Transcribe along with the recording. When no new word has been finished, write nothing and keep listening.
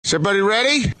Is everybody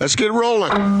ready? Let's get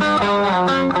rolling.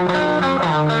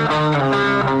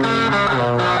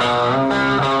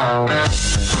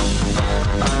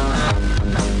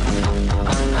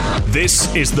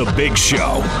 This is The Big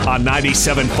Show on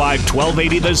 97.5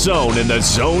 1280 The Zone and the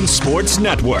Zone Sports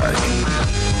Network.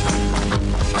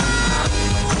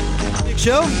 Big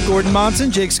Show, Gordon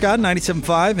Monson, Jake Scott,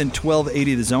 97.5 and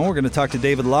 1280 The Zone. We're going to talk to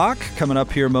David Locke coming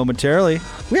up here momentarily.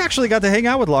 We actually got to hang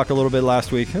out with Locke a little bit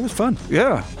last week. It was fun.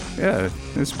 Yeah,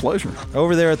 it's a pleasure.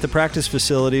 Over there at the practice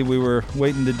facility, we were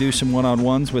waiting to do some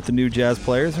one-on-ones with the new Jazz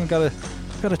players, and we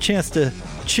got a chance to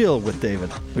chill with David.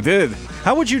 We did.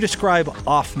 How would you describe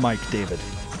off-mic David?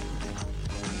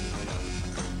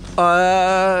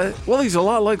 Well, he's a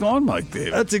lot like on-mic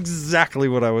David. That's exactly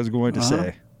what I was going to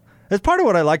say. That's part of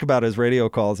what I like about his radio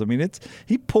calls. I mean,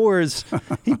 he pours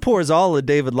all of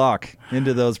David Locke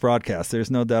into those broadcasts.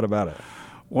 There's no doubt about it.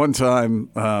 One time,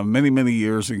 many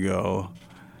years ago,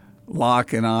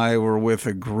 Locke and I were with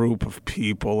a group of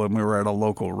people, and we were at a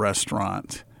local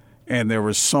restaurant. And there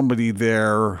was somebody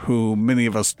there who many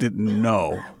of us didn't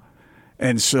know.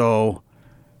 And so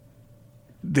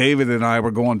David and I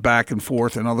were going back and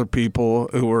forth, and other people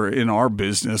who were in our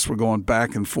business were going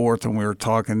back and forth, and we were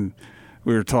talking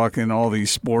all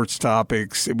these sports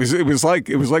topics. It was like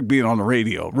being on the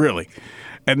radio, really.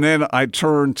 And then I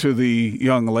turned to the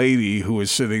young lady who was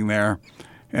sitting there,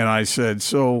 and I said,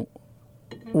 "So,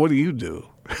 what do you do?"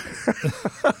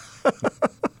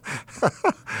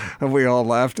 And we all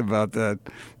laughed about that.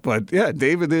 But yeah,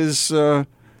 David is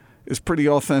pretty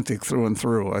authentic through and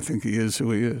through. I think he is who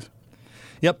he is.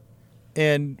 Yep.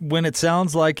 And when it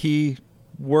sounds like he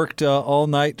worked all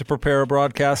night to prepare a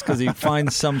broadcast because he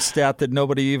finds some stat that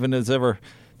nobody even has ever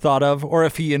thought of, or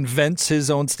if he invents his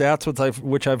own stats,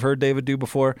 which I've heard David do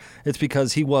before, it's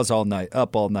because he was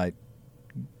up all night,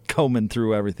 combing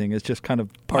through everything. It's just kind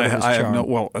of part of his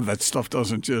charm. That stuff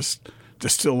doesn't just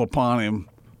distill upon him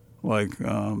like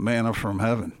manna from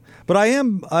heaven. But I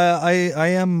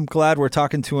am glad we're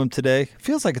talking to him today.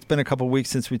 Feels like it's been a couple of weeks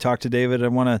since we talked to David. I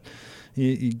want to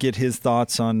get his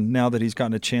thoughts on, now that he's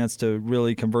gotten a chance to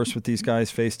really converse with these guys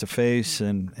face to face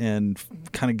and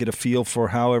kind of get a feel for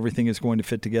how everything is going to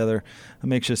fit together.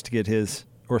 I'm anxious to get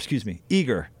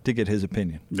eager to get his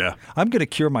opinion. Yeah. I'm going to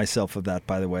cure myself of that,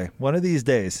 by the way. One of these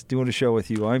days, doing a show with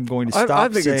you, I'm going to stop saying I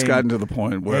think it's gotten to the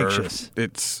point where anxious.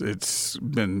 It's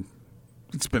been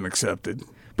accepted.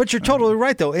 But you're totally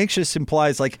right, though. Anxious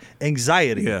implies like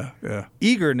anxiety. Yeah.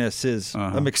 Eagerness is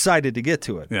I'm excited to get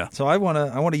to it. Yeah. So I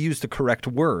want to use the correct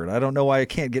word. I don't know why I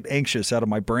can't get anxious out of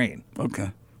my brain.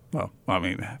 Okay. Well, I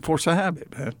mean, force a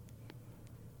habit, man.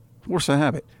 Force a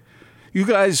habit. You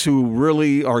guys who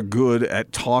really are good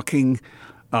at talking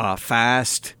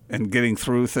fast and getting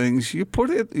through things, you put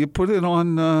it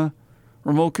on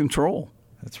remote control.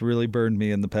 That's really burned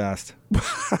me in the past.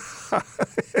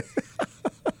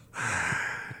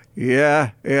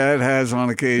 Yeah, it has on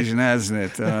occasion,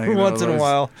 hasn't it? Once in a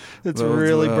while, it's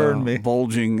really burned me.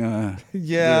 Bulging.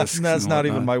 That's not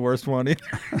even my worst one either.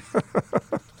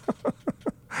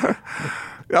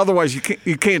 Otherwise,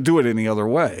 you can't do it any other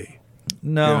way.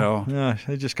 No, yeah,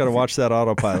 I just got to watch that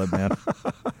autopilot, man.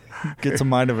 Gets a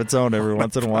mind of its own every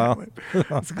once in a while.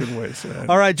 That's a good way to say it.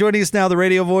 All right, joining us now, the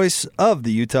radio voice of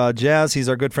the Utah Jazz. He's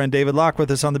our good friend David Locke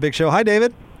with us on The Big Show. Hi,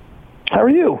 David. How are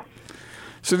you?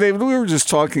 So, David, we were just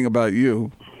talking about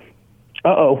you.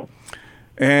 Uh-oh.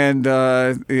 And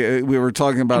we were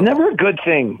talking about... Never a good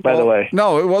thing, by the way.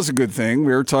 No, it was a good thing.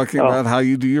 We were talking about how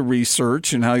you do your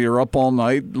research and how you're up all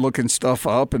night looking stuff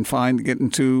up and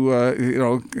getting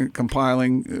to,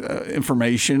 compiling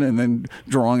information and then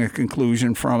drawing a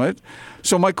conclusion from it.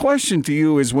 So my question to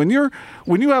you is, when you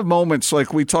have moments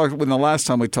like we talked, when the last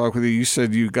time we talked with you, you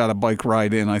said you got a bike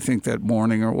ride in, I think that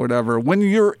morning or whatever. When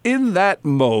you're in that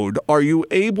mode, are you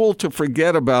able to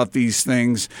forget about these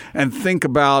things and think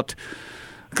about...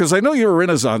 Because I know you're a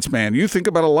Renaissance man. You think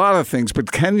about a lot of things,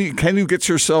 but can you get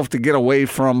yourself to get away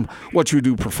from what you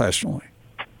do professionally?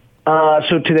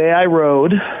 So today I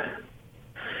rode,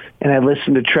 and I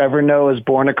listened to Trevor Noah's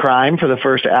Born a Crime for the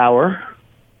first hour.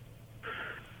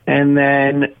 And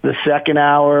then the second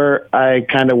hour, I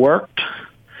kind of worked.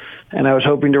 And I was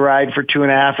hoping to ride for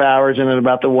 2.5 hours, and at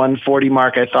about the 1:40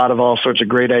 mark, I thought of all sorts of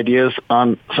great ideas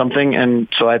on something, and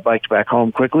so I biked back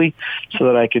home quickly so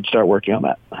that I could start working on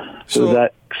that. So is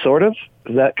that sort of?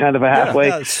 Is that kind of a halfway?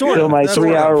 Yeah, sort so of. my That's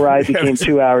 3-hour ride became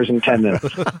 2 hours and 10 minutes.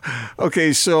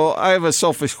 Okay, so I have a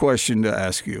selfish question to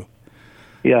ask you.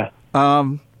 Yeah.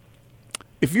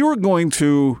 If you were going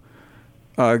to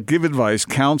give advice,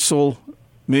 counsel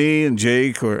me and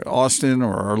Jake or Austin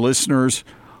or our listeners,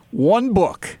 one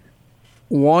book,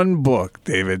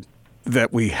 David,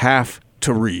 that we have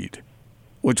to read,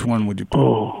 which one would you pick?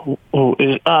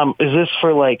 Is this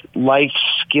for like life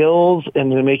skills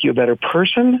and to make you a better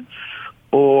person?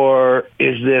 Or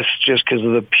is this just because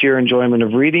of the pure enjoyment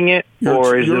of reading it?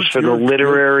 Or is this for the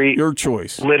literary... Your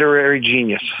choice. Literary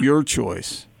genius. Your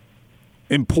choice.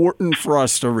 Important for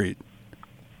us to read.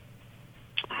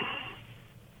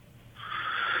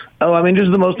 Oh, I mean, just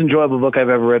the most enjoyable book I've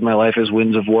ever read in my life is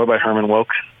Winds of War by Herman Wouk.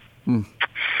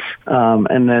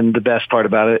 And then the best part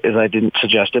about it is I didn't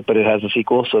suggest it, but it has a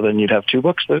sequel, so then you'd have two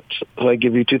books. So I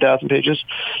give you 2,000 pages.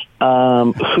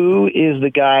 Who is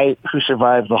the guy who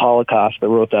survived the Holocaust that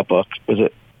wrote that book? Was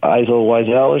it Eisel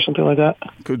Wiesel or something like that?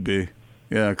 Could be.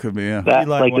 Yeah, it could be, yeah. That,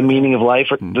 like The Meaning of Life,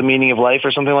 or The Meaning of Life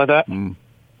or something like that?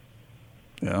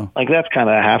 Yeah. Like, that's kind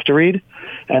of a have to read.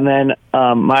 And then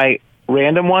my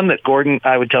random one that, Gordon,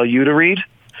 I would tell you to read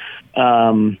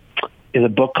is a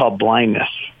book called Blindness.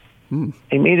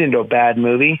 They made it into a bad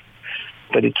movie,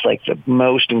 but it's like the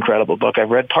most incredible book I've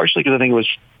read, partially because I think it was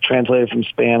translated from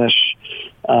Spanish.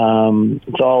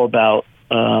 It's all about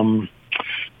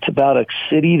it's about a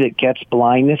city that gets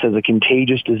blindness as a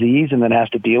contagious disease and then has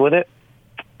to deal with it.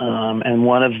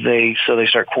 And so they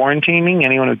start quarantining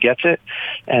anyone who gets it.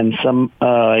 And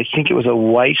I think it was a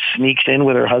wife sneaks in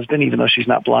with her husband, even though she's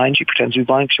not blind. She pretends to be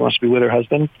blind. She wants to be with her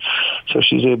husband. So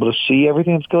she's able to see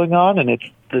everything that's going on. And it's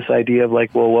this idea of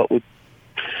like, well, what would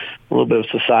a little bit of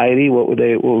society, what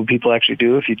would people actually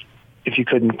do if you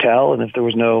couldn't tell? And if there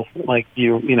was no, like,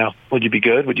 would you be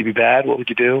good? Would you be bad? What would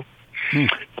you do?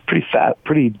 It's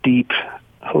pretty deep.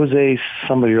 Jose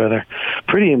somebody or other.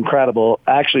 Pretty incredible.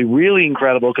 Actually, really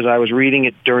incredible because I was reading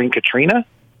it during Katrina,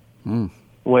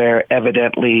 where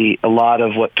evidently a lot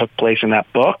of what took place in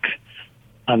that book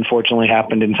unfortunately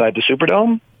happened inside the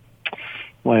Superdome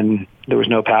when there was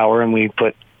no power, and we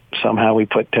put 10,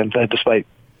 despite,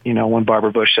 when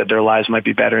Barbara Bush said their lives might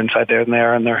be better inside there than they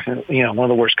are, and they're, one of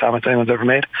the worst comments anyone's ever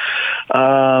made.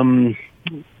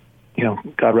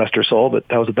 God rest her soul, but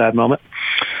that was a bad moment.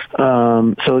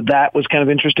 So that was kind of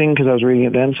interesting because I was reading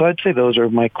it then. So I'd say those are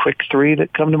my quick three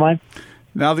that come to mind.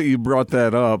 Now that you brought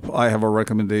that up, I have a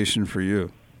recommendation for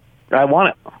you. I want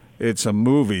it. It's a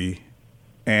movie,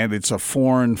 and it's a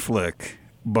foreign flick.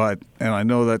 And I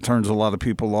know that turns a lot of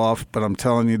people off, but I'm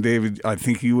telling you, David, I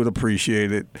think you would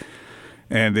appreciate it.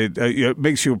 And it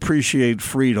makes you appreciate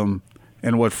freedom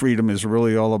and what freedom is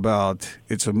really all about.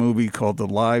 It's a movie called The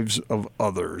Lives of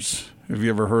Others. Have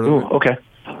you ever heard of it? Okay.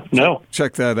 No.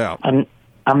 Check that out.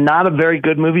 I'm not a very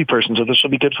good movie person, so this will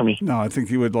be good for me. No, I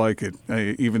think you would like it,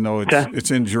 even though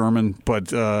it's in German,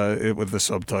 but with the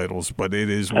subtitles. But it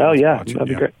is. Oh yeah, watching. that'd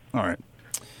be great. All right,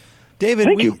 David.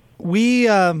 Thank you. We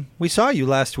saw you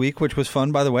last week, which was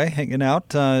fun, by the way, hanging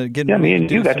out. Me and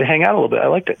you got to hang out a little bit. I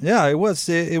liked it. Yeah, it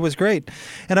was great.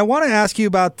 And I want to ask you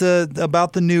about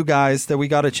the new guys that we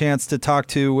got a chance to talk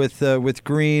to with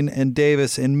Green and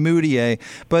Davis and Moutier,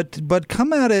 but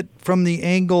come at it from the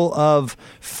angle of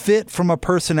fit from a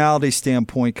personality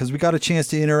standpoint, because we got a chance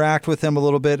to interact with them a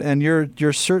little bit, and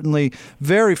you're certainly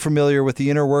very familiar with the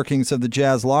inner workings of the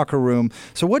Jazz locker room.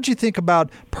 So what'd you think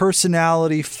about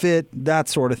personality, fit, that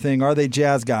sort of thing? Are they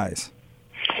Jazz guys?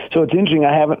 So it's interesting.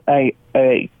 I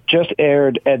just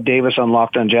aired Ed Davis on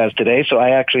Locked on Jazz today, so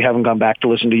I actually haven't gone back to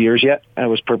listen to yours yet. I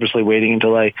was purposely waiting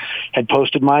until I had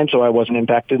posted mine, so I wasn't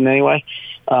impacted in any way.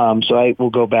 So I will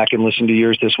go back and listen to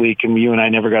yours this week, and you and I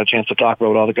never got a chance to talk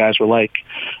about what all the guys were like.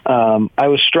 I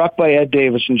was struck by Ed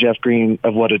Davis and Jeff Green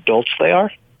of what adults they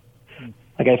are.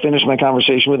 Like, I finished my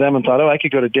conversation with them and thought, I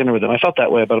could go to dinner with them. I felt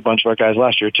that way about a bunch of our guys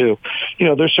last year, too.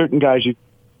 There's certain guys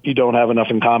you don't have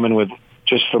enough in common with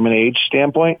just from an age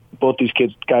standpoint. Both these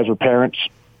guys were parents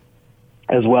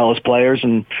as well as players,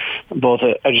 and both,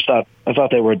 I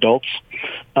thought they were adults.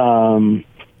 So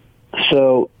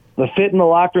the fit in the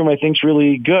locker room, I think, is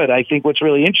really good. I think what's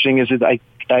really interesting is that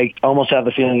I almost have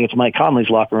the feeling it's Mike Conley's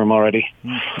locker room already.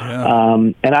 Yeah.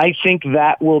 And I think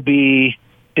that'll be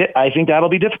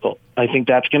difficult. I think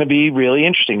that's going to be really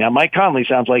interesting. Now, Mike Conley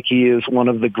sounds like he is one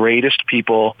of the greatest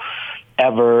people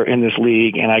ever in this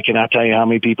league, and I cannot tell you how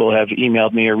many people have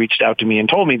emailed me or reached out to me and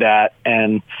told me that,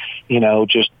 and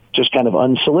just kind of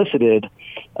unsolicited.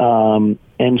 And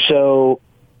so,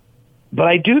 but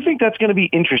I do think that's going to be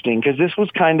interesting because this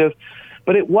was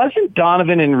but it wasn't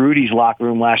Donovan and Rudy's locker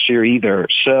room last year either.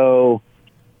 So,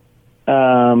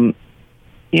 Donovan's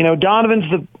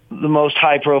the most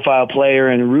high profile player,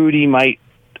 and Rudy might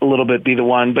a little bit be the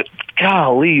one, but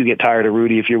golly, you get tired of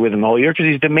Rudy if you're with him the whole year because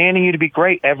he's demanding you to be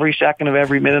great every second of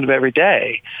every minute of every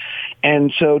day.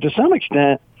 And so to some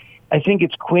extent, I think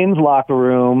it's Quinn's locker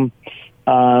room,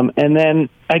 And then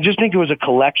I just think it was a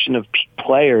collection of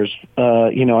players.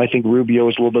 I think Rubio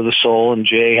was a little bit of the soul, and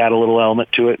Jay had a little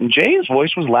element to it. And Jay's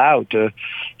voice was loud.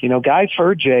 Guys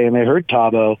heard Jay and they heard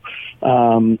Tabo.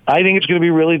 I think it's going to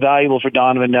be really valuable for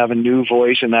Donovan to have a new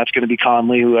voice, and that's going to be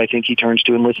Conley, who I think he turns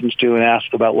to and listens to and asks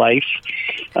about life.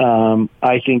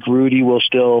 I think Rudy will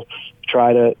still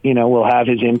try to, will have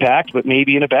his impact, but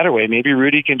maybe in a better way. Maybe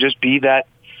Rudy can just be that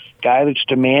guy that's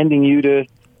demanding you to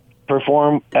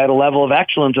perform at a level of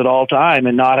excellence at all time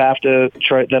and not have to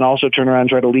then also turn around and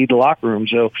try to lead the locker room.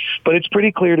 But it's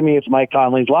pretty clear to me it's Mike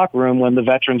Conley's locker room when the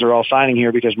veterans are all signing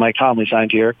here because Mike Conley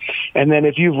signed here. And then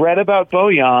if you've read about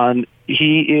Bogdanovich,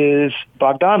 he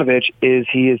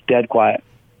is dead quiet.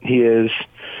 He is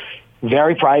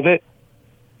very private,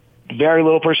 very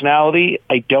little personality.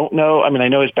 I don't know. I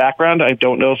know his background. I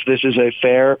don't know if this is a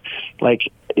fair,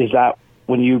 is that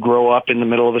when you grow up in the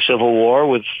middle of a civil war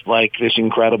with this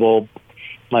incredible,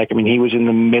 he was in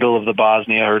the middle of the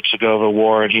Bosnia-Herzegovina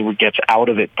war and he gets out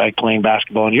of it by playing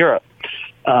basketball in Europe.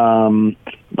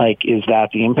 Is that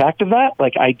the impact of that?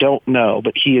 I don't know,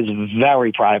 but he is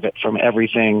very private from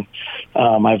everything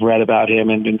I've read about him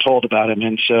and been told about him.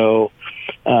 And so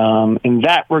in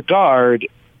that regard,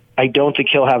 I don't think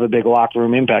he'll have a big locker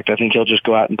room impact. I think he'll just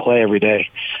go out and play every day.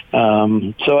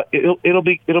 So it'll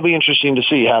be interesting to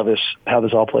see how this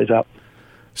all plays out.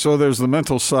 So there's the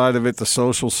mental side of it, the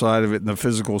social side of it, and the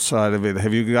physical side of it.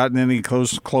 Have you gotten any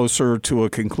closer to a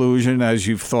conclusion as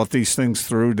you've thought these things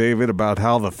through, David, about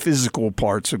how the physical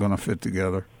parts are going to fit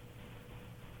together?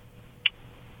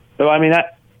 So I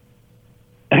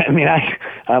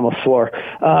almost swore.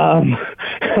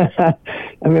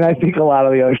 I think a lot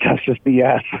of the other stuff's just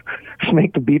BS. Just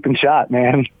make the beeping shot,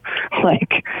 man.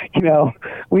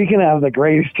 We can have the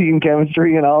greatest team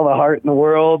chemistry and all the heart in the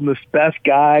world and the best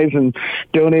guys and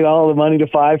donate all the money to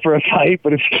Five for a fight,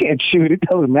 but if you can't shoot, it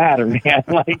doesn't matter, man.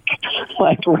 Right?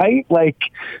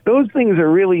 Those things are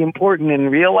really important in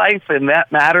real life, and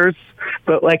that matters.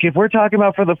 But if we're talking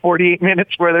about for the 48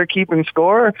 minutes where they're keeping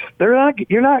score,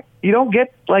 you don't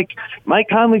get Mike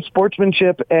Conley's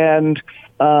sportsmanship and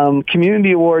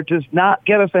community award does not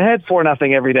get us ahead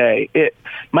 4-0 every day. It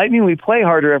might mean we play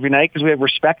harder every night because we have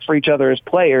respect for each other as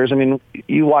players.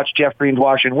 You watched Jeff Green's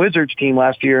Washington Wizards team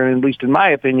last year, and at least in my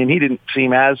opinion, he didn't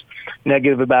seem as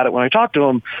negative about it when I talked to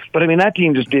him. But that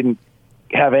team just didn't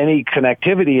have any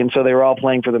connectivity, and so they were all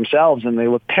playing for themselves, and they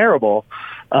looked terrible.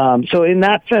 So in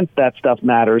that sense, that stuff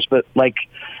matters. But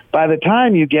by the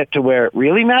time you get to where it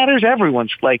really matters,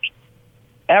 everyone's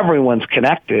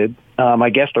connected. I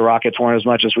guess the Rockets weren't as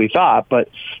much as we thought, but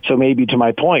so maybe to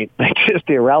my point, just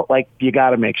you got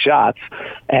to make shots,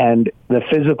 and the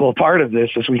physical part of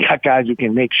this is we got guys who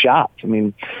can make shots.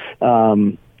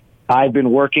 I've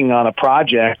been working on a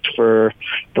project for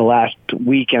the last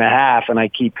week and a half, and I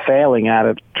keep failing at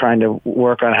it, trying to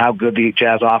work on how good the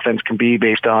Jazz offense can be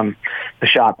based on the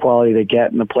shot quality they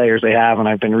get and the players they have. And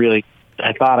I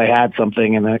thought I had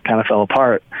something, and then it kind of fell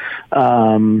apart.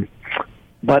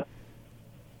 But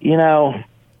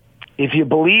if you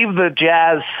believe the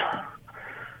Jazz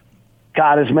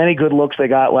got as many good looks they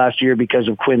got last year because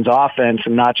of Quinn's offense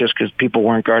and not just because people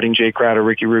weren't guarding Jay Crowder,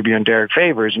 Ricky Rubio, and Derek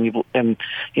Favors. And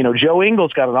Joe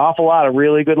Ingles got an awful lot of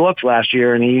really good looks last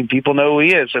year, and people know who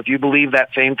he is. So if you believe that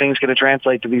same thing's going to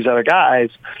translate to these other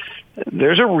guys,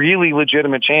 there's a really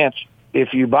legitimate chance,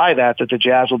 if you buy that the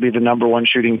Jazz will be the number one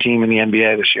shooting team in the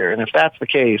NBA this year. And if that's the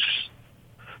case,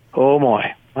 oh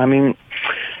boy. My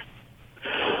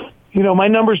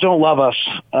numbers don't love us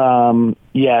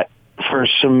yet. For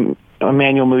some,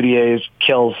 Emmanuel Mudiay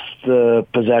kills the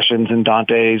possessions, and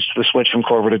the switch from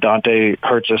Korver to Dante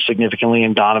hurts us significantly,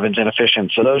 and Donovan's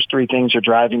inefficient. So those three things are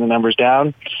driving the numbers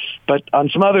down. But on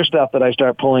some other stuff that I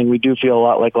start pulling, we do feel a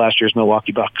lot like last year's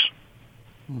Milwaukee Bucks.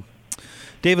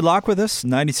 David Locke with us,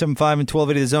 97.5 and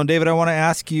 1280 The Zone. David, I want to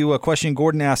ask you a question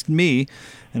Gordon asked me,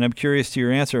 and I'm curious to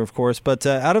your answer, of course. But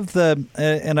out of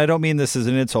and I don't mean this as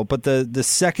an insult, but the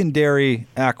secondary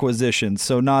acquisitions,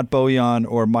 so not Bojan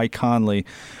or Mike Conley,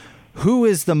 who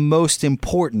is the most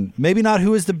important? Maybe not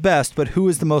who is the best, but who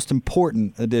is the most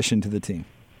important addition to the team?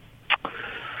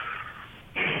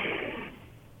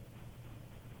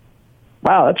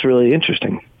 Wow, that's really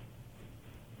interesting.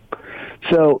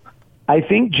 So I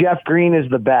think Jeff Green is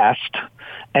the best,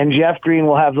 and Jeff Green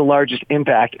will have the largest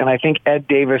impact, and I think Ed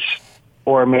Davis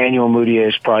or Emmanuel Mudiay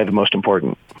is probably the most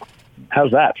important.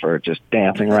 How's that for just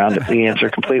dancing around the answer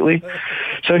completely?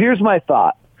 So here's my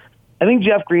thought. I think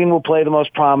Jeff Green will play the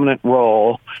most prominent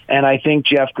role, and I think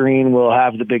Jeff Green will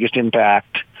have the biggest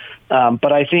impact.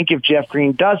 But I think if Jeff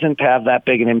Green doesn't have that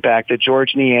big an impact, that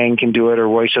George Niang can do it, or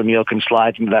Royce O'Neal can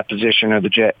slide into that position,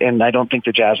 and I don't think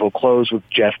the Jazz will close with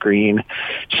Jeff Green.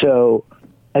 So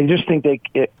I just think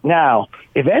now,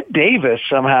 if Ed Davis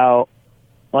somehow,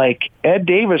 Ed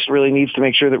Davis really needs to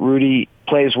make sure that Rudy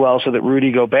plays well so that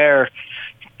Rudy Gobert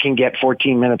can get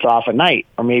 14 minutes off a night,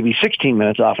 or maybe 16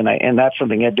 minutes off a night. And that's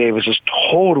something Ed Davis is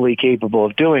totally capable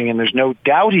of doing. And there's no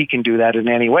doubt he can do that in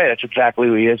any way. That's exactly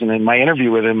who he is. And in my interview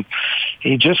with him,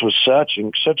 he just was such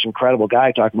incredible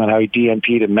guy, talking about how he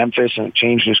DNP'd in Memphis and it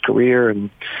changed his career, and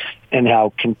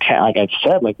how content, like I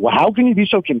said, well, how can you be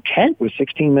so content with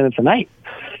 16 minutes a night?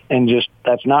 And just,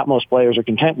 that's not most players are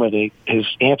content with. His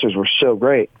answers were so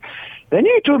great. Then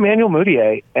you get to Emmanuel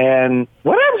Mudiay, and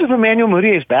what happens if Emmanuel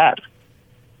Mudiay is bad?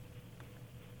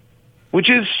 Which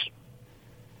is,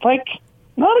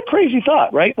 not a crazy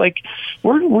thought, right?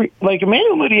 Emmanuel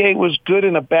Mudiay was good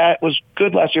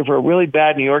last year for a really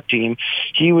bad New York team.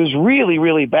 He was really,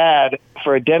 really bad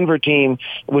for a Denver team,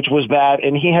 which was bad,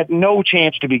 and he had no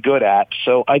chance to be good at.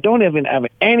 So I don't even have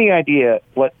any idea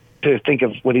what to think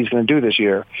of what he's going to do this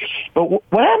year. But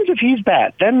what happens if he's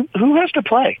bad? Then who has to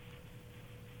play?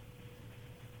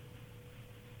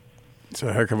 It's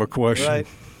a heck of a question. Right.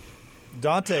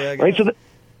 Dante, I guess. Right,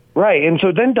 right, and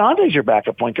so then Dante's your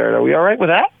backup point guard. Are we all right with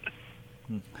that?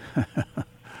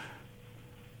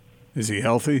 Is he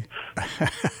healthy?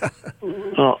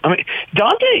 Well,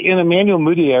 Dante and Emmanuel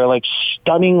Mudiay are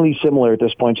stunningly similar at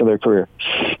this point in their career.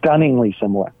 Stunningly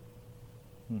similar.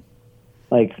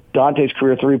 Dante's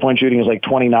career three-point shooting is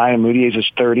 29, and Mudiay's is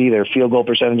 30. Their field goal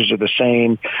percentages are the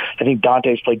same. I think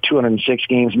Dante's played 206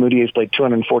 games. Mudiay's played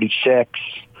 246.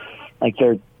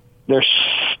 They're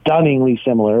stunningly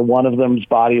similar. One of them's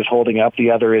body is holding up,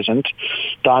 the other isn't.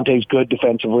 Dante's good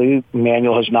defensively.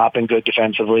 Emmanuel has not been good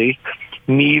defensively.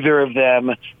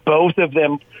 Both of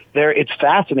them, it's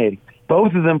fascinating.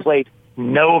 Both of them played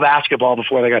no basketball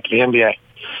before they got to the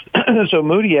NBA. So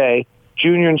Mudiay,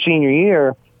 junior and senior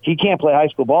year, he can't play high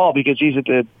school ball because he's at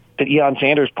the Deion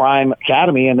Sanders Prime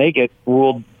Academy, and they get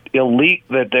ruled elite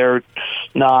that they're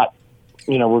not,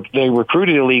 they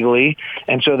recruited illegally,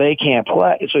 and so they can't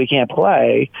play. So he can't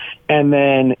play, and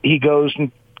then he goes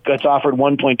and gets offered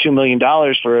 $1.2 million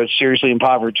for a seriously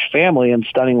impoverished family, and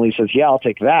stunningly says, "Yeah, I'll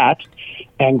take that,"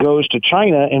 and goes to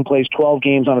China and plays 12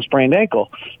 games on a sprained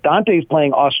ankle. Dante's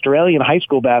playing Australian high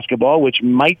school basketball, which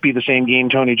might be the same game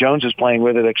Tony Jones is playing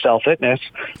with at Excel Fitness.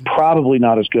 Probably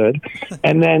not as good.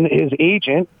 And then his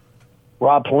agent,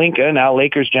 Rob Pelinka, now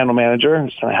Lakers general manager,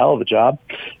 has done a hell of a job,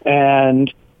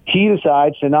 and he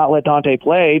decides to not let Dante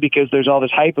play because there's all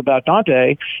this hype about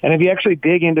Dante. And if you actually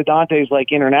dig into Dante's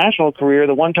international career,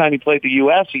 the one time he played the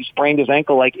U.S., he sprained his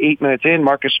ankle 8 minutes in.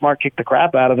 Marcus Smart kicked the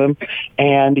crap out of him,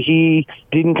 and he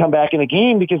didn't come back in the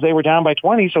game because they were down by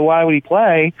 20. So why would he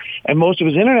play? And most of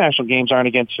his international games aren't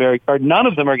against none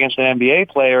of them are against an NBA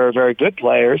player or very good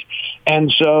players.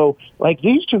 And so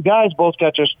these two guys both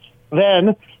got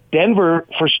then Denver,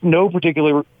 for no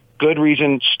particular good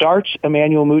reason, starts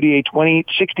Emmanuel Mudiay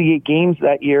 68 games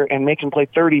that year and makes him play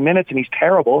 30 minutes, and he's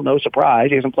terrible. No surprise.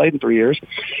 He hasn't played in 3 years.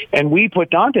 And we put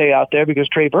Dante out there because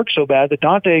Trey Burke's so bad that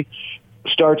Dante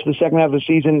starts the second half of the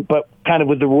season, but kind of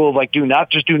with the rule of do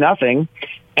nothing.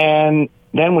 And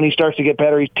then when he starts to get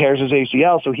better, he tears his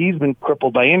ACL. So he's been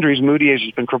crippled by injuries. Mudiay's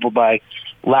just been crippled by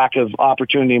lack of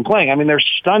opportunity in playing. They're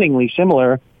stunningly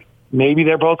similar. Maybe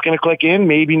they're both going to click in.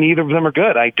 Maybe neither of them are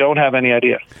good. I don't have any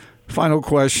idea. Final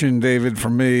question, David, for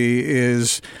me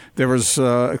is there was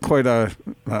quite a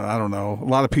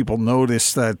lot of people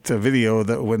noticed that video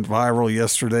that went viral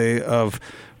yesterday of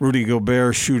Rudy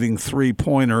Gobert shooting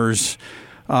three-pointers,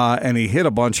 and he hit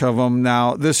a bunch of them.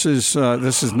 Now, this is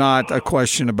not a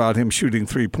question about him shooting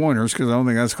three-pointers because I don't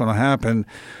think that's going to happen,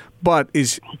 but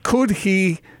could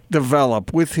he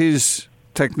develop with his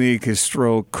technique, his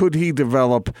stroke, could he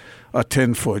develop a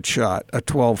 10-foot shot, a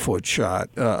 12-foot shot,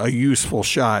 a useful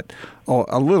shot,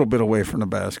 a little bit away from the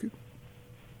basket?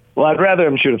 Well, I'd rather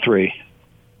him shoot a three.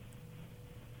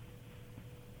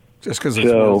 Just because it's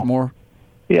worth more?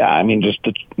 Yeah,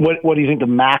 what do you think the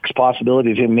max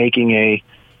possibility of him making a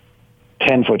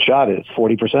 10-foot shot is?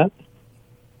 40%?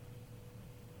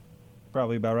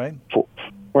 Probably about right.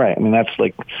 Right. That's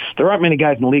there aren't many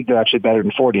guys in the league that are actually better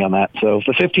than 40 on that. So if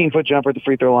the 15-foot jumper at the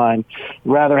free throw line,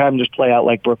 rather have him just play out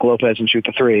like Brook Lopez and shoot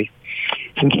the three.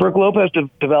 Since Brook Lopez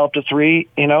developed a three,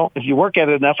 if you work at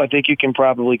it enough, I think you can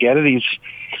probably get it. He's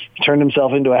turned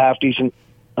himself into a half-decent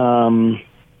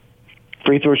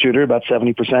free throw shooter, about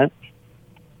 70%.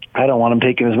 I don't want him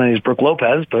taking as many as Brook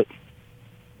Lopez, but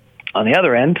on the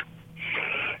other end,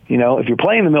 if you're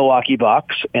playing the Milwaukee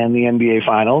Bucks and the NBA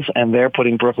Finals and they're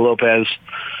putting Brook Lopez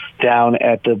down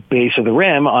at the base of the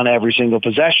rim on every single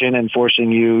possession and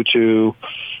forcing you to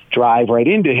drive right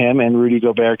into him, and Rudy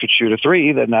Gobert could shoot a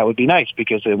three, then that would be nice,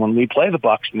 because when we play the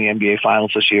Bucks in the NBA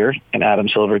Finals this year, and Adam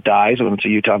Silver dies when it's a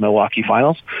Utah-Milwaukee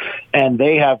Finals, and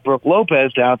they have Brook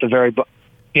Lopez down at the very,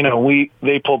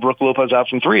 they pull Brook Lopez out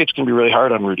from three, it's going to be really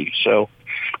hard on Rudy. So,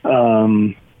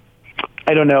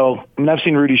 I don't know. I mean, I've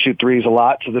seen Rudy shoot threes a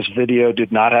lot, so this video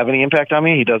did not have any impact on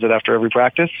me. He does it after every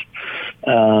practice.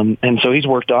 And so he's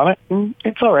worked on it. And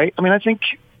it's all right. I mean, I think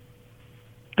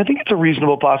it's a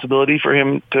reasonable possibility for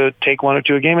him to take one or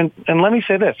two a game. And let me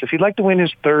say this. If he'd like to win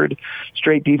his third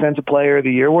straight Defensive Player of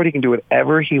the Year award, he can do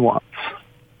whatever he wants.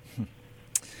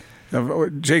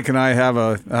 Jake and I have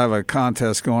a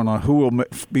contest going on. Who will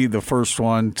be the first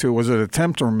one to, was it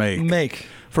attempt or make? Make.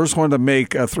 First one to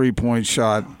make a three-point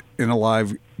shot in a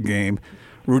live game,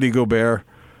 Rudy Gobert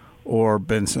or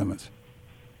Ben Simmons?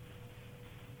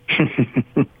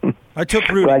 I took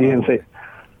Rudy. Glad you didn't say.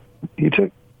 You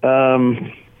took.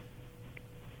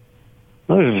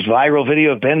 There's a viral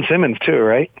video of Ben Simmons too,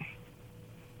 right?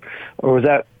 Or was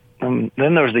that? Then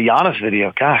there was the Giannis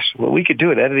video. Gosh, well, we could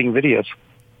do it editing videos.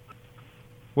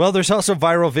 Well, there's also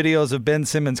viral videos of Ben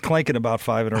Simmons clanking about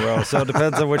 5 in a row, so it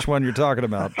depends on which one you're talking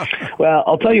about. Well,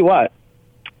 I'll tell you what.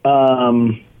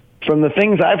 From the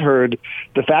things I've heard,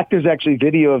 the fact there's actually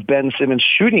video of Ben Simmons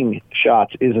shooting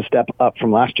shots is a step up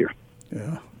from last year.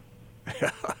 Yeah.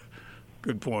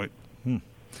 Good point.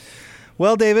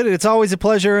 Well, David, it's always a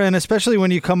pleasure, and especially when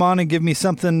you come on and give me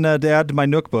something to add to my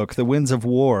Nookbook, The Winds of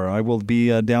War. I will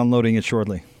be downloading it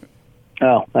shortly.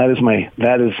 Oh, that is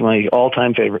my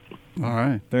all-time favorite. All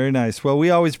right. Very nice. Well, we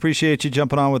always appreciate you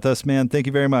jumping on with us, man. Thank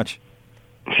you very much.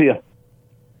 See ya.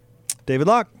 David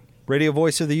Locke, radio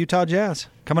voice of the Utah Jazz,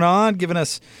 coming on, giving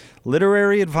us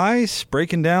literary advice,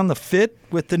 breaking down the fit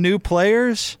with the new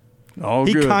players. Oh,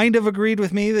 he good. kind of agreed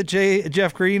with me that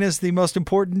Jeff Green is the most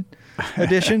important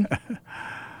addition.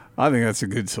 I think that's a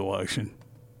good selection,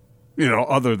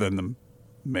 other than the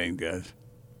main guys.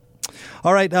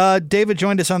 All right, David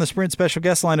joined us on the Sprint special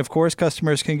guest line, of course.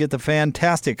 Customers can get the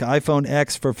fantastic iPhone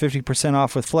X for 50%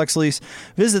 off with FlexLease.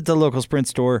 Visit the local Sprint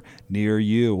store near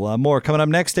you. More coming up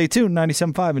next. Stay tuned,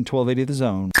 97.5 and 1280 The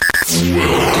Zone.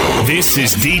 This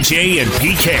is DJ and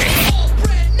PK.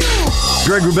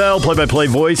 Greg Wrubell, play-by-play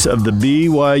voice of the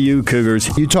BYU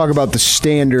Cougars. You talk about the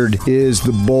standard is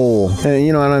the bowl. And,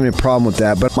 I don't have any problem with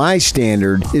that. But my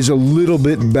standard is a little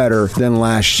bit better than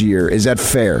last year. Is that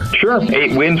fair? Sure.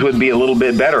 8 wins would be a little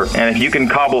bit better. And if you can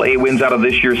cobble 8 wins out of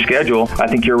this year's schedule, I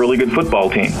think you're a really good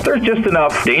football team. There's just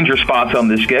enough danger spots on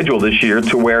this schedule this year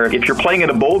to where if you're playing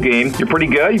in a bowl game, you're pretty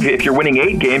good. If you're winning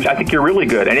 8 games, I think you're really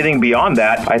good. Anything beyond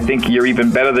that, I think you're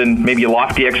even better than maybe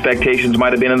lofty expectations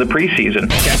might have been in the preseason.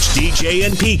 Catch DJ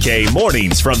and PK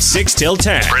mornings from 6 till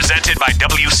 10. Presented by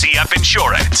WCF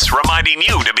Insurance. Reminding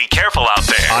you to be careful out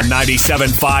there. On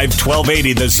 97.5,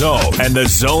 1280 The Zone and The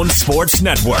Zone Sports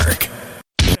Network.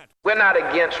 We're not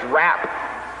against rap.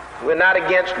 We're not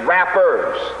against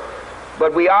rappers.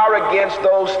 But we are against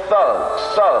those thugs.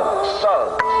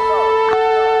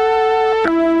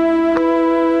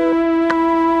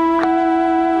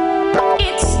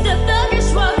 It's the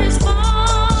thuggish ruggers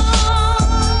ball.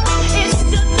 It's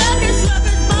the thuggish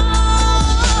ruggers ball.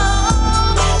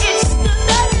 It's the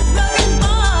thuggish ruggers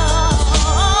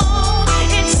ball.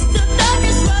 It's the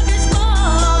thuggish ruggers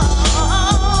ball.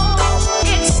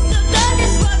 It's the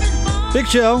thuggish ruggers ball. Big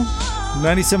show,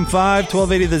 97.5,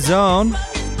 1280 The Zone.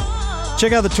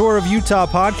 Check out the Tour of Utah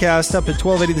podcast up at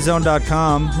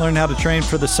 1280thezone.com. Learn how to train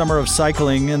for the summer of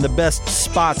cycling and the best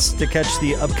spots to catch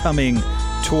the upcoming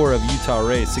Tour of Utah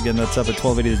race. Again, that's up at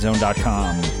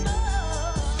 1280thezone.com.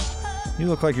 You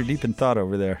look like you're deep in thought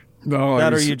over there. No,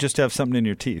 That or you just have something in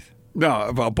your teeth. No,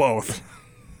 about both.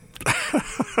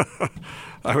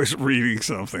 I was reading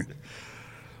something.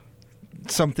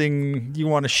 Something you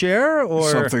want to share? Or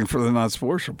Something for the Not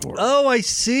Sports Report. Oh, I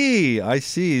see.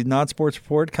 Not Sports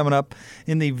Report coming up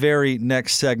in the very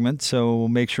next segment, so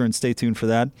make sure and stay tuned for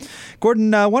that.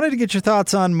 Gordon, wanted to get your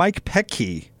thoughts on Mike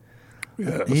Petke.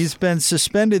 Yes. He's been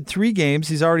suspended 3 games.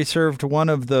 He's already served one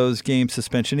of those game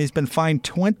suspension. He's been fined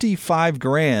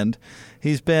 $25,000.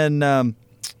 He's been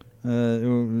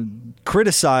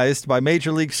criticized by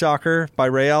Major League Soccer, by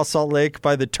Real Salt Lake,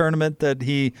 by the tournament that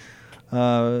he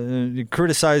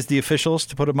criticized the officials,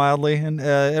 to put it mildly, and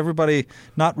everybody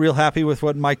not real happy with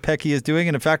what Mike Petke is doing.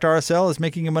 And in fact, RSL is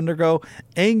making him undergo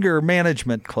anger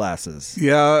management classes.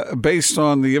 Yeah, based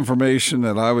on the information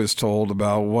that I was told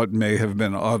about what may have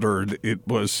been uttered, it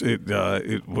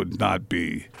would not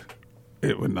be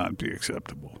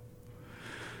acceptable.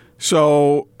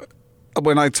 So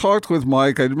when I talked with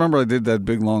Mike, I remember I did that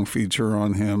big long feature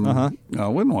on him.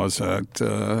 When was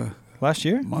that? Last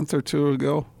year? A month or two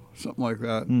ago, something like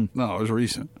that. No, it was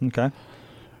recent. Okay.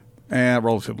 And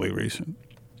relatively recent.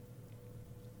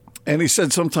 And he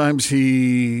said sometimes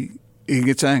he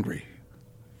gets angry,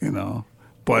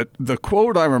 But the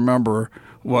quote I remember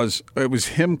was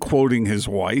him quoting his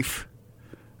wife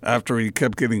after he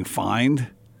kept getting fined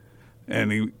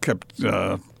and he kept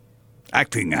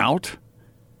acting out.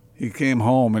 He came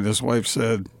home and his wife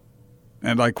said,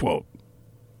 and I quote,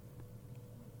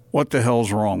 "What the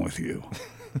hell's wrong with you?"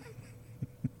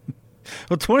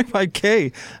 Well,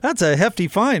 $25K, that's a hefty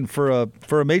fine for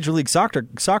a Major League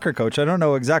soccer coach. I don't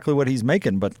know exactly what he's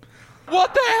making, but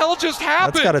what the hell just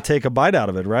happened? That's got to take a bite out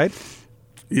of it, right?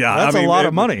 Yeah. That's a lot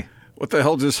of money. What the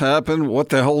hell just happened? What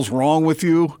the hell's wrong with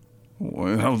you?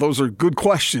 Well, those are good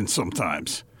questions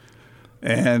sometimes.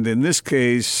 And in this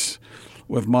case,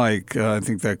 with Mike, I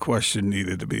think that question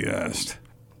needed to be asked.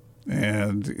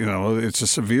 And, it's a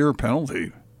severe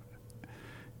penalty.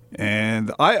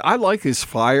 And I like his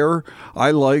fire.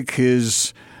 I like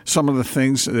some of the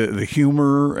things, the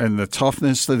humor and the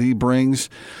toughness that he brings.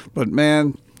 But,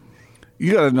 man,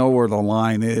 you got to know where the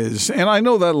line is. And I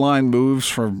know that line moves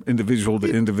from individual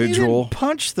to individual. He didn't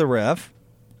punch the ref.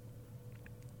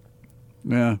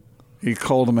 Yeah. He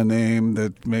called him a name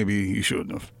that maybe he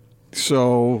shouldn't have.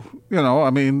 So,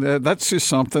 that's just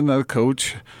something that a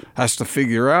coach has to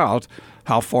figure out,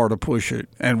 how far to push it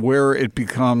and where it's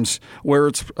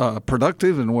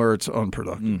productive and where it's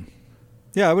unproductive.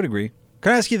 Yeah, I would agree.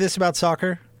 Can I ask you this about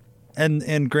soccer?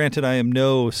 And granted, I am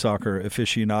no soccer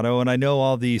aficionado, and I know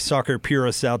all the soccer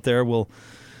purists out there will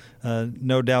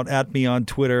no doubt at me on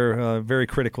Twitter very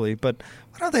critically. But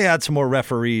why don't they add some more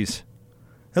referees?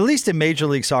 At least in Major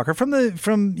League Soccer, it's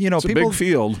people, a big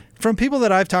field. From people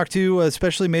that I've talked to,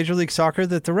 especially Major League Soccer,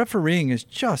 that the refereeing is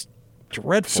just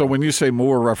dreadful. So when you say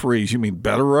more referees, you mean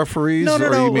better referees? No.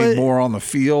 Or you mean more on the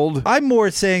field? I'm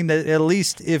more saying that at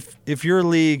least if your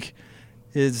league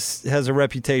has a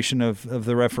reputation of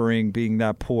the refereeing being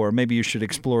that poor, maybe you should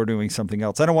explore doing something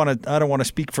else. I don't want to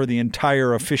speak for the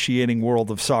entire officiating world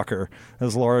of soccer,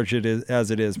 as large as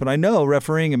it is, but I know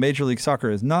refereeing in Major League Soccer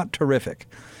is not terrific.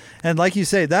 And like you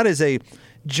say, that is a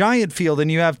giant field,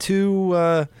 and you have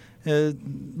two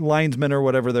linesmen or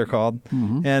whatever they're called,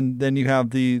 and then you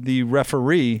have the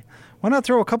referee. Why not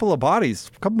throw a couple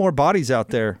more bodies out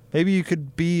there? Maybe you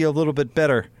could be a little bit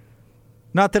better.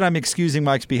 Not that I'm excusing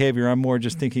Mike's behavior. I'm more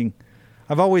just thinking,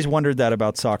 I've always wondered that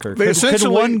about soccer. Could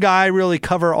one guy really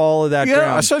cover all of that ground?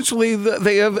 Yeah, essentially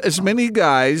they have as many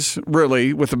guys,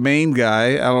 really, with the main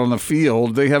guy out on the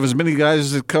field. They have as many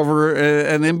guys that cover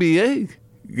an NBA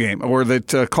game or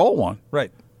that call one. Right.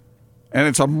 And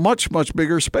it's a much, much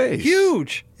bigger space.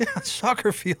 Huge. Yeah,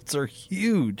 soccer fields are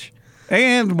huge.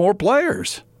 And more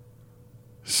players.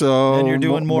 So and you're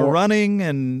doing more running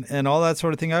and all that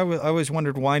sort of thing. I always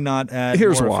wondered why not add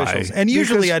here's more why. officials. And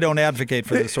usually I don't advocate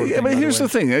for this sort of thing. But here's the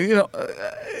thing.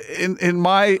 In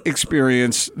my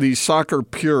experience, these soccer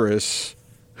purists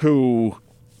who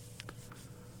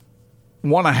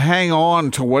want to hang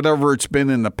on to whatever it's been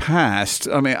in the past,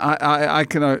 I mean, I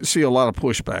can see a lot of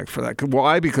pushback for that.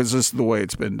 Why? Because this is the way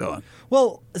it's been done.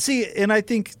 Well, see, and I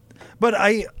think, but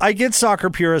I get soccer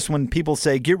purists when people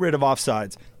say get rid of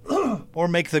offsides or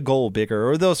make the goal bigger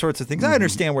or those sorts of things. I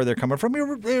understand where they're coming from.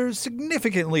 They're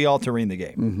significantly altering the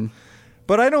game.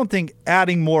 But I don't think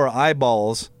adding more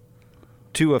eyeballs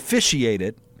to officiate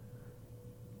it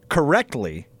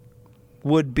correctly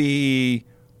would be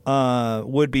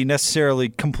necessarily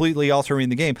completely altering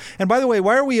the game. And by the way,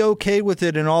 why are we okay with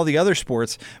it in all the other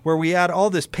sports where we add all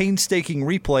this painstaking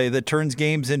replay that turns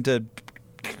games into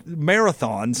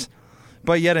marathons,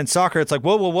 but yet in soccer it's like,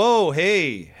 whoa,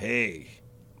 hey.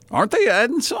 Aren't they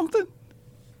adding something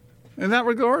in that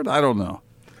regard? I don't know.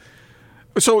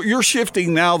 So you're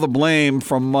shifting now the blame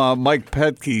from Mike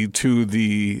Petke to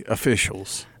the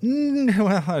officials.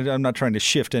 Well, I'm not trying to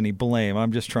shift any blame.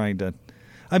 I'm just trying to...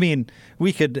 I mean,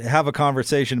 we could have a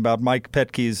conversation about Mike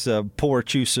Petke's poor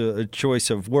choice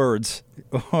of words,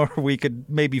 or we could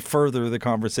maybe further the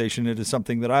conversation into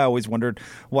something that I always wondered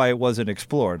why it wasn't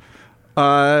explored.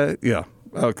 Yeah.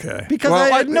 Okay.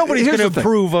 Because nobody's going to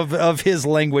approve of his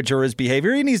language or his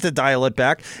behavior. He needs to dial it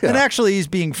back. Yeah. And actually, he's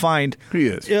being fined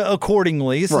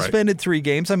accordingly. He's suspended 3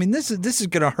 games. I mean, this is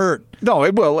going to hurt. No,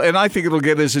 it will. And I think it'll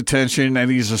get his attention. And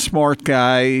he's a smart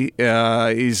guy.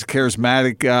 He's a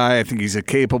charismatic guy. I think he's a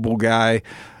capable guy.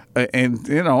 And,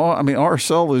 I mean,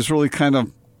 RSL is really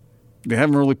they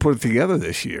haven't really put it together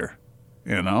this year,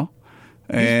 And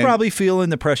he's probably feeling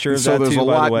the pressure of that, too, by the way. So there's a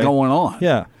lot going on.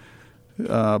 Yeah.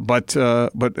 But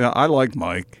I like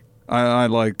Mike. I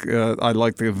like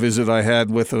the visit I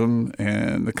had with him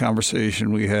and the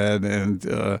conversation we had,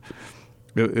 and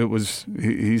it was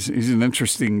he's an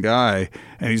interesting guy,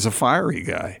 and he's a fiery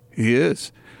guy. He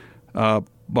is, but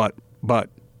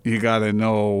you got to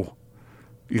know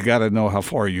how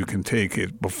far you can take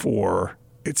it before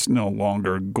it's no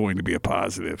longer going to be a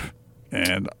positive.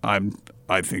 And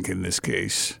I think in this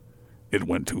case, it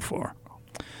went too far.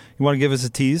 You want to give us a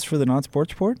tease for the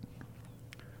non-sports report?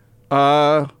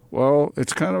 Well,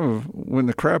 it's kind of when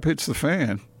the crap hits the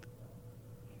fan.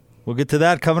 We'll get to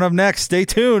that coming up next. Stay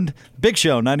tuned. Big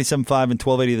Show, 97.5 and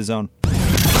 1280 The Zone.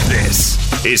 This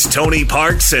is Tony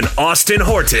Parks and Austin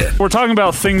Horton. We're talking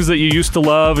about things that you used to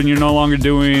love and you're no longer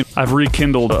doing. I've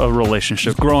rekindled a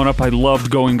relationship. Growing up, I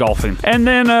loved going golfing. And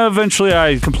then eventually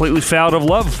I completely fell out of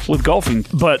love with golfing.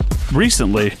 But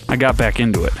recently, I got back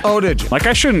into it. Oh, did you? Like,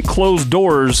 I shouldn't close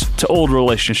doors to old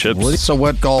relationships. So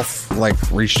what, golf,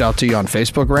 reached out to you on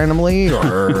Facebook randomly?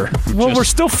 Or well, we're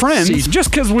still friends. Just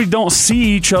because we don't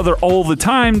see each other all the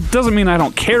time doesn't mean I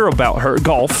don't care about her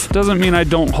golf. Doesn't mean I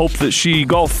don't hope that she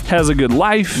golf has a good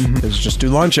life. Just do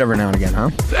lunch every now and again, huh?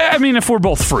 I mean, if we're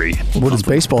both free. What does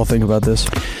baseball think about this?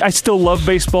 I still love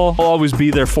baseball. I'll always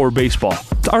be there for baseball.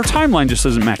 Our timeline just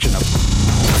isn't matching up.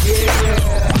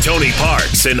 Tony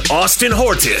Parks and Austin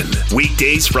Horton.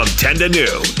 Weekdays from 10 to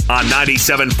noon on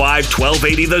 97.5,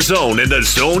 1280 The Zone and The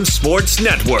Zone Sports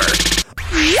Network.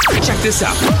 Check this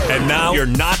out. And now your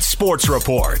Not Sports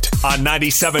Report on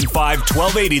 97.5,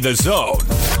 1280 The Zone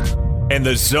and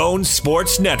The Zone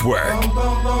Sports Network. Tell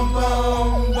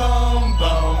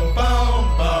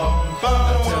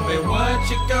me what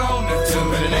you gonna do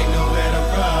when it ain't nowhere to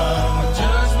run. When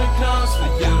judgment comes for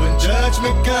you, when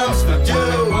judgment comes for you.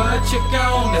 Tell me what you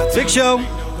gonna do. Big Show.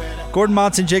 Gordon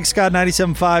Monson, Jake Scott,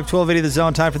 97.5, 1280 The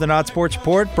Zone. Time for the Not Sports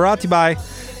Report. Brought to you by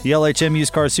the LHM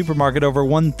Used Cars Supermarket. Over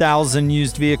 1,000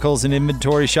 used vehicles in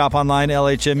inventory. Shop online,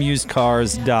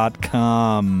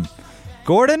 LHMusedcars.com.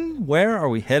 Gordon, where are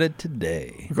we headed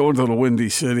today? We're going to the Windy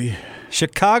City.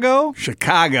 Chicago?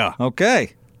 Chicago.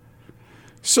 Okay.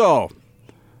 So,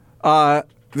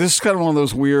 this is kind of one of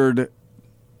those weird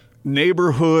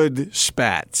neighborhood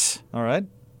spats. All right.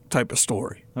 Type of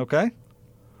story. Okay.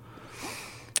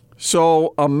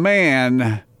 So, a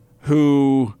man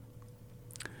who...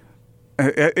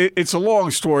 It's a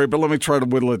long story, but let me try to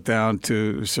whittle it down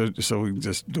to so we can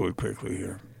just do it quickly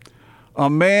here. A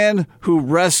man who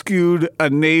rescued a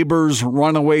neighbor's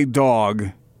runaway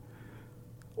dog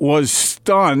was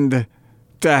stunned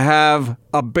to have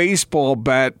a baseball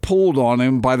bat pulled on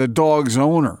him by the dog's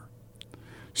owner.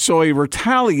 So he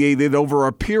retaliated over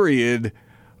a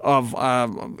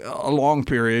long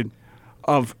period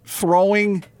of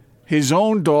throwing his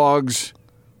own dog's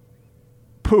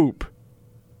poop,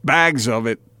 bags of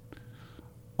it,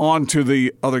 onto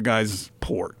the other guy's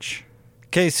porch.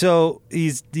 Okay, so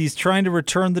he's trying to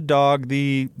return the dog.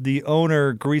 The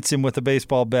owner greets him with a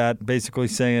baseball bat, basically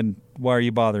saying, "Why are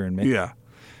you bothering me?" Yeah,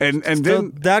 and so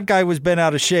then that guy was bent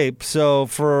out of shape. So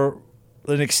for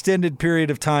an extended period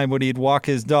of time, when he'd walk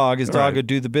his dog would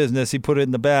do the business. He put it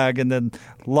in the bag and then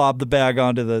lob the bag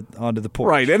onto the porch.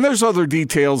 Right, and there's other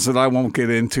details that I won't get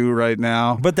into right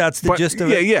now. But that's the gist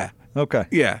of it. Yeah. Okay.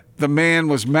 Yeah, the man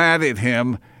was mad at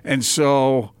him, and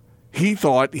so he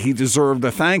thought he deserved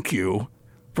a thank you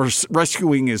for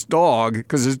rescuing his dog,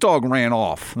 because his dog ran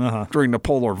off during the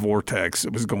polar vortex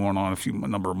that was going on a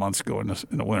number of months ago in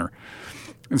the winter.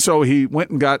 And so he went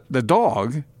and got the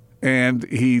dog, and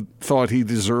he thought he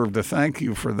deserved a thank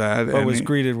you for that. But was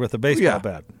greeted with a baseball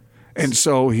bat. And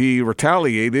so he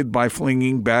retaliated by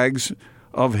flinging bags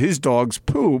of his dog's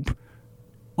poop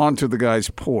onto the guy's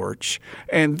porch.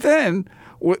 And then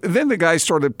the guy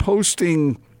started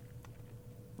posting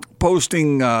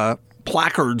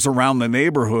placards around the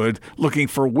neighborhood looking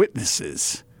for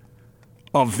witnesses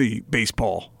of the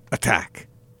baseball bat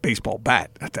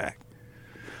attack.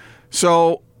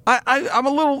 So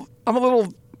I'm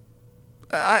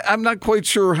not quite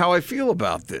sure how I feel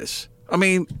about this. I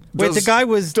mean, does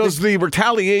the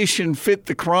retaliation fit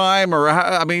the crime, or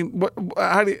how do you?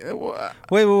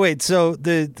 Wait. So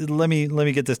let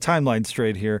me get this timeline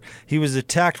straight here. He was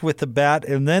attacked with the bat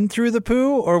and then threw the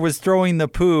poo, or was throwing the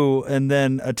poo and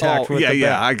then attacked with the bat?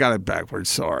 Yeah, I got it backwards.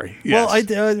 Sorry. Yes.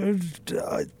 Well,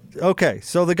 okay.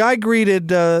 So the guy greeted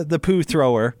the poo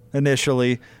thrower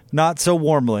initially, not so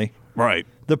warmly. Right.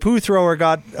 The poo thrower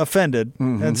got offended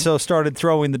and so started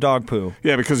throwing the dog poo.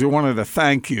 Yeah, because he wanted to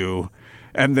thank you.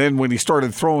 And then when he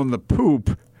started throwing the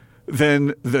poop,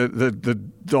 then the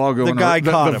dog owner,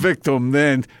 the victim,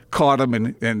 then caught him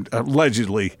and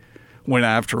allegedly went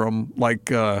after him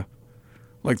like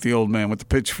like the old man with the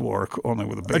pitchfork, only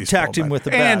with a baseball Attacked him bat. with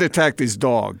the And bat. attacked his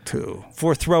dog, too.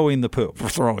 For throwing the poop.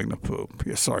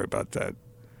 Yeah, sorry about that.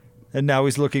 And now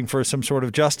he's looking for some sort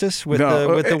of justice with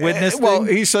the witness Well,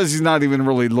 thing? he says he's not even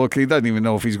really looking. He doesn't even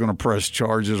know if he's going to press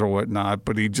charges or whatnot,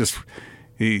 but he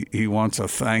wants a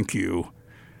thank you.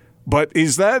 But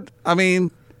is that, I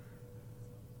mean,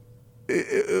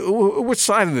 which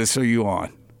side of this are you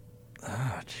on?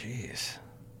 Oh, jeez.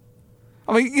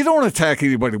 I mean, you don't attack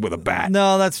anybody with a bat.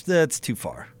 No, that's too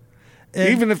far. And,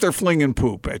 even if they're flinging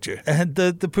poop at you. And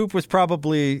the poop was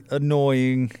probably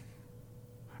annoying.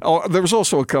 Oh, there was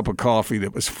also a cup of coffee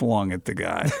that was flung at the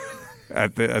guy,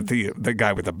 at the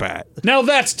guy with the bat. Now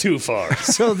that's too far.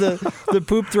 So the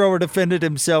poop thrower defended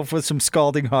himself with some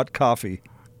scalding hot coffee.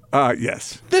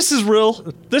 Yes. This is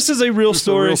real. This is a real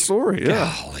story. A real story,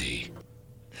 yeah. Golly.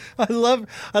 I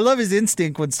love his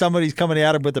instinct when somebody's coming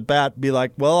at him with a bat. Be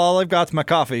like, well, all I've got's my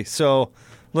coffee, so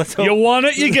let's hope You want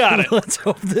it, you got it. Let's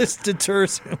hope this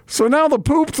deters him. So now the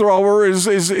poop thrower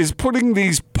is putting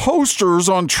these posters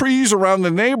on trees around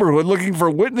the neighborhood looking for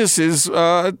witnesses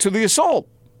to the assault.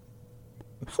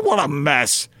 What a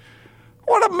mess.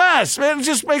 What a mess, man. It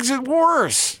just makes it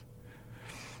worse.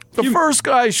 The first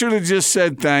guy should have just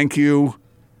said thank you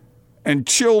and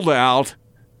chilled out,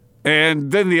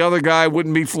 and then the other guy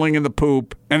wouldn't be flinging the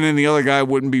poop, and then the other guy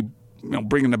wouldn't be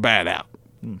bringing the bat out.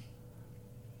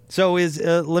 So is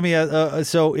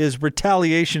is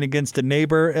retaliation against a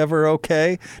neighbor ever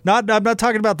okay? I'm not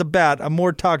talking about the bat. I'm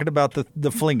more talking about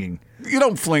the flinging. You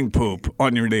don't fling poop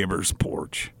on your neighbor's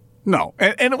porch. No.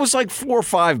 And it was like 4 or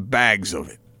 5 bags of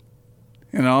it.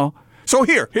 So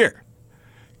here.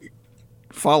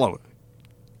 Follow it.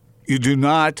 You do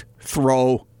not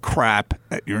throw crap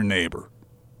at your neighbor.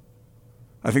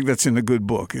 I think that's in the good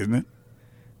book, isn't it?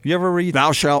 You ever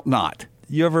Thou shalt not.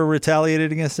 You ever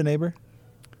retaliated against a neighbor?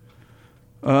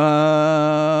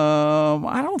 I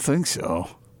don't think so.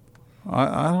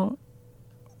 I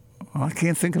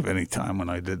can't think of any time when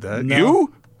I did that. No.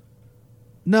 You?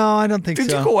 No, I don't think so.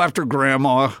 Did you go after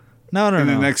Grandma? No. In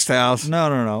the next house?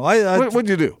 No. What'd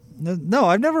you do? No,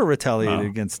 I've never retaliated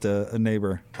against a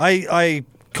neighbor. I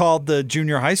called the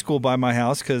junior high school by my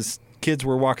house because kids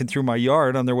were walking through my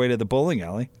yard on their way to the bowling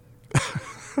alley.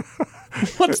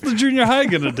 What's the junior high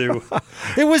going to do?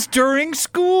 It was during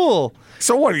school.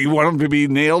 So what, do you want them to be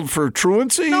nailed for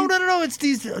truancy? No. It's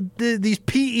these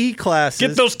PE classes.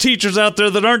 Get those teachers out there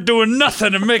that aren't doing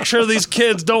nothing and make sure these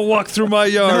kids don't walk through my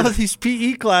yard. No, these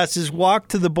PE classes walk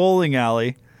to the bowling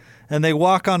alley, and they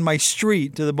walk on my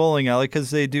street to the bowling alley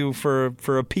because they do for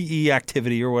a PE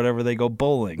activity or whatever, they go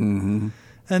bowling. Mm-hmm.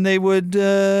 And they would,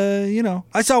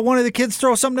 I saw one of the kids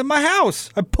throw something in my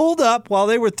house. I pulled up while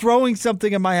they were throwing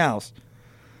something in my house.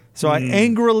 So I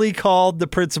angrily called the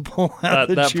principal.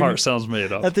 That part sounds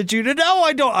made up. At the junior. No,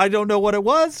 I don't know what it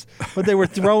was, but they were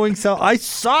throwing some. I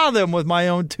saw them with my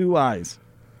own 2 eyes.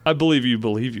 I believe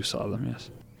you saw them,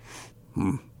 yes.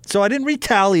 So I didn't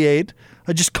retaliate.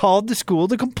 I just called the school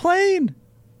to complain.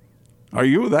 Are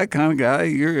you that kind of guy?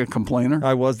 You're a complainer?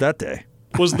 I was that day.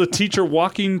 Was the teacher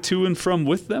walking to and from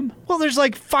with them? Well, there's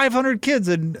like 500 kids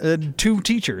and 2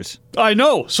 teachers. I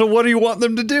know. So what do you want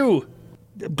them to do?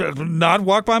 Not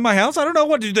walk by my house? I don't know.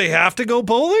 What, do they have to go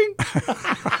bowling?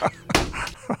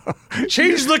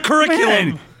 Change the curriculum.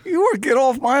 Man, you were get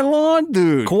off my lawn,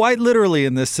 dude. Quite literally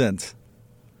in this sense.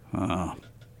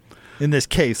 In this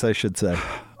case, I should say.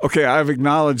 Okay, I've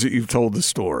acknowledged that you've told the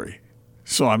story,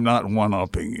 so I'm not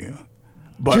one-upping you.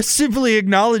 But, just simply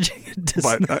acknowledging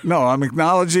it. No, I'm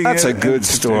acknowledging That's it. a good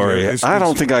story. I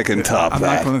don't think I can top I'm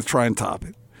that. not going to try and top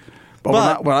it.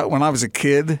 But when I was a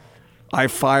kid, I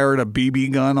fired a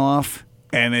BB gun off,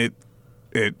 and it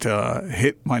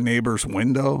hit my neighbor's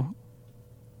window.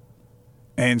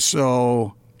 And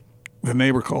so the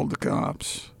neighbor called the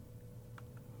cops.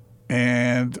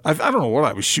 And I don't know what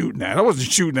I was shooting at. I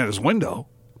wasn't shooting at his window,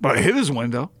 but I hit his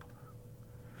window.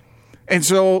 And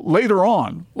so later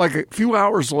on, like a few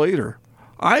hours later,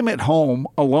 I'm at home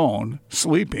alone,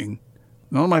 sleeping.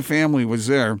 None of my family was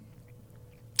there.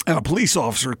 And a police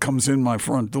officer comes in my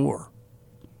front door.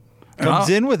 Comes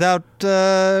in without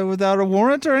a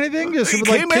warrant or anything? Just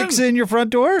kicks in your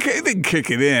front door? He didn't kick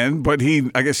it in, but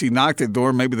I guess he knocked the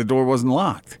door. Maybe the door wasn't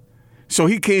locked. So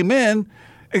he came in.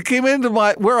 It came into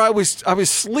where I was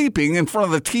sleeping in front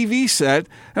of the TV set,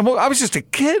 and I was just a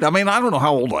kid. I mean, I don't know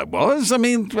how old I was. I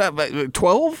mean,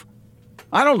 12?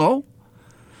 I don't know.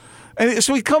 And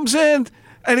so he comes in,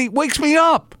 and he wakes me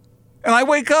up. And I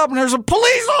wake up, and there's a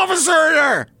police officer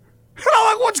there. And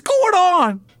I'm like, what's going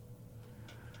on?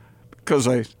 Because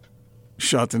I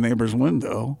shot the neighbor's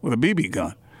window with a BB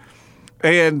gun.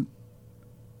 And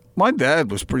my dad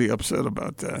was pretty upset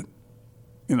about that.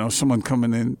 someone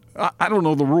coming in. I don't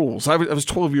know the rules. I was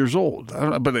 12 years old.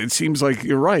 But it seems like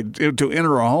you're right. To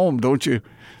enter a home, doesn't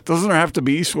there have to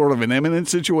be sort of an imminent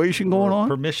situation going on?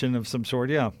 Permission of some sort,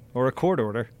 yeah. Or a court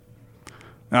order.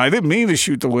 Now, I didn't mean to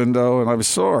shoot the window, and I was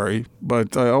sorry,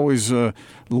 but I always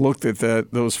looked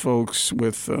at those folks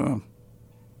with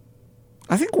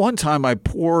I think one time I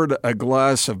poured a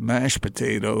glass of mashed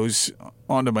potatoes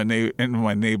into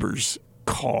my neighbor's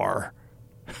car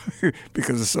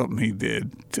because of something he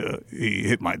did. He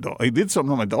hit my dog. He did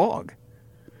something to my dog.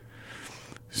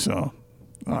 So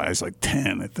I was like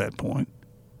 10 at that point.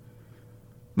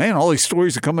 Man, all these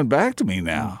stories are coming back to me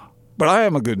now. But I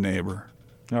am a good neighbor.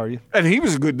 Are you? And he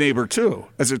was a good neighbor, too,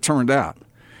 as it turned out.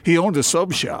 He owned a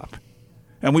sub shop,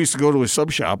 and we used to go to his sub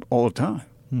shop all the time.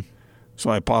 So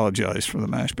I apologize for the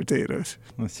mashed potatoes.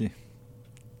 Let's see.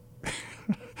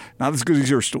 Not as good as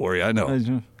your story, I know.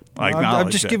 I acknowledge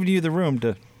I'm just that. giving you the room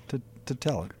to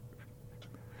tell it.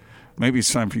 Maybe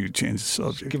it's time for you to change the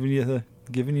subject. Just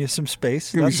giving you some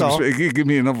space. Give That's all. Give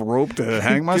me enough rope to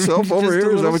hang myself over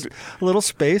here. A little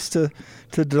space to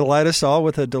delight us all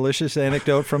with a delicious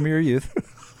anecdote from your youth.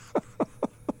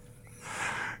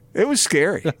 It was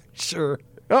scary. Sure.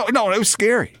 Oh no, it was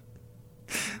scary.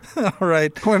 All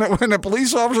right. When a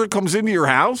police officer comes into your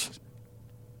house.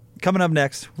 Coming up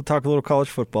next, we'll talk a little college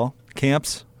football.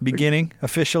 Camps beginning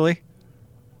officially.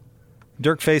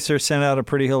 Dirk Facer sent out a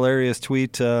pretty hilarious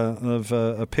tweet of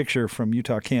a picture from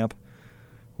Utah camp,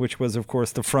 which was, of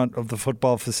course, the front of the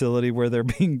football facility where they're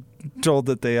being told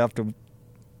that they have to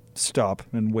stop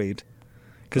and wait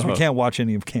because we can't watch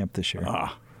any of camp this year.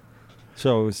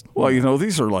 So it was,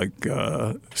 these are like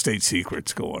state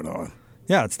secrets going on.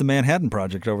 Yeah, it's the Manhattan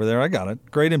Project over there. I got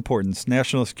it. Great importance,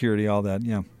 national security, all that.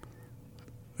 Yeah,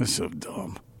 it's so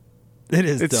dumb.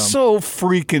 It's dumb. It's so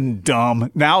freaking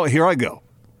dumb. Now here I go.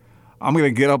 I'm going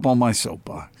to get up on my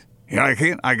soapbox. Here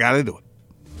I got to do it.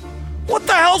 What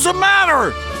the hell's the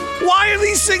matter? Why are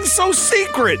these things so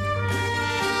secret?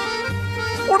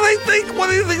 What do they think?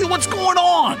 What do they think? What's going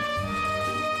on?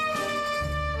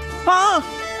 Huh?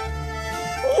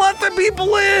 Let the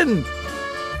people in.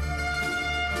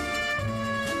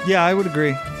 Yeah, I would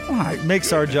agree. My it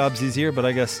makes our jobs easier, but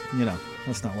I guess,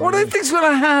 that's not what do you think's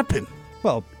going to happen?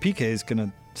 Well, PK is going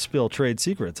to spill trade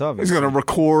secrets, obviously. He's going to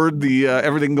record the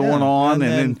everything going on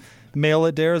and then mail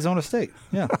it to Arizona State.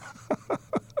 Yeah.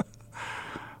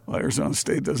 Well, Arizona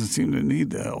State doesn't seem to need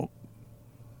the help.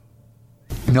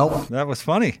 Nope. That was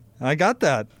funny. I got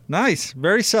that. Nice.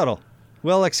 Very subtle.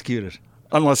 Well executed.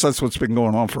 Unless that's what's been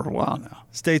going on for a while now.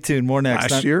 Stay tuned. More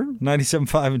next. Last year?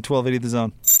 97.5 and 1280 The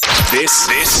Zone.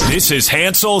 This is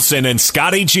Hans Olsen and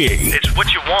Scotty G. It's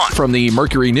what you want. From the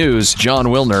Mercury News, John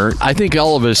Wilner. I think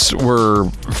all of us were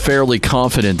fairly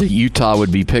confident that Utah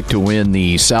would be picked to win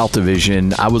the South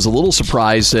Division. I was a little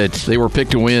surprised that they were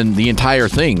picked to win the entire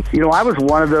thing. I was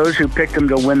one of those who picked them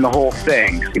to win the whole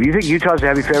thing. If you think Utah's a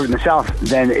heavy favorite in the South,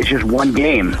 then it's just one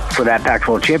game for that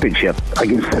Pac-12 championship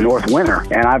against the North winner.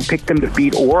 And I've picked them to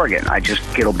beat Oregon. I just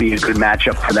think it'll be a good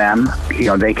matchup for them.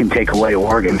 They can take away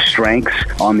Oregon's strengths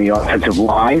on the offensive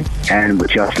line and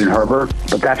with Justin Herbert.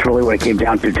 But that's really what it came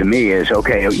down to me is,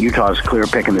 okay, Utah's clear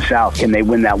pick in the South. Can they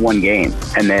win that one game?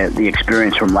 And the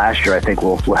experience from last year, I think,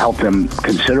 will help them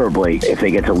considerably if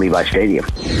they get to Levi Stadium.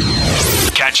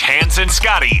 Catch Hans and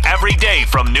Scotty every day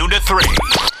from noon to 3.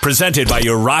 Presented by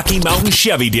your Rocky Mountain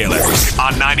Chevy dealers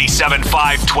on 97.5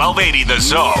 1280 The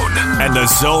Zone and The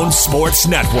Zone Sports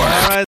Network.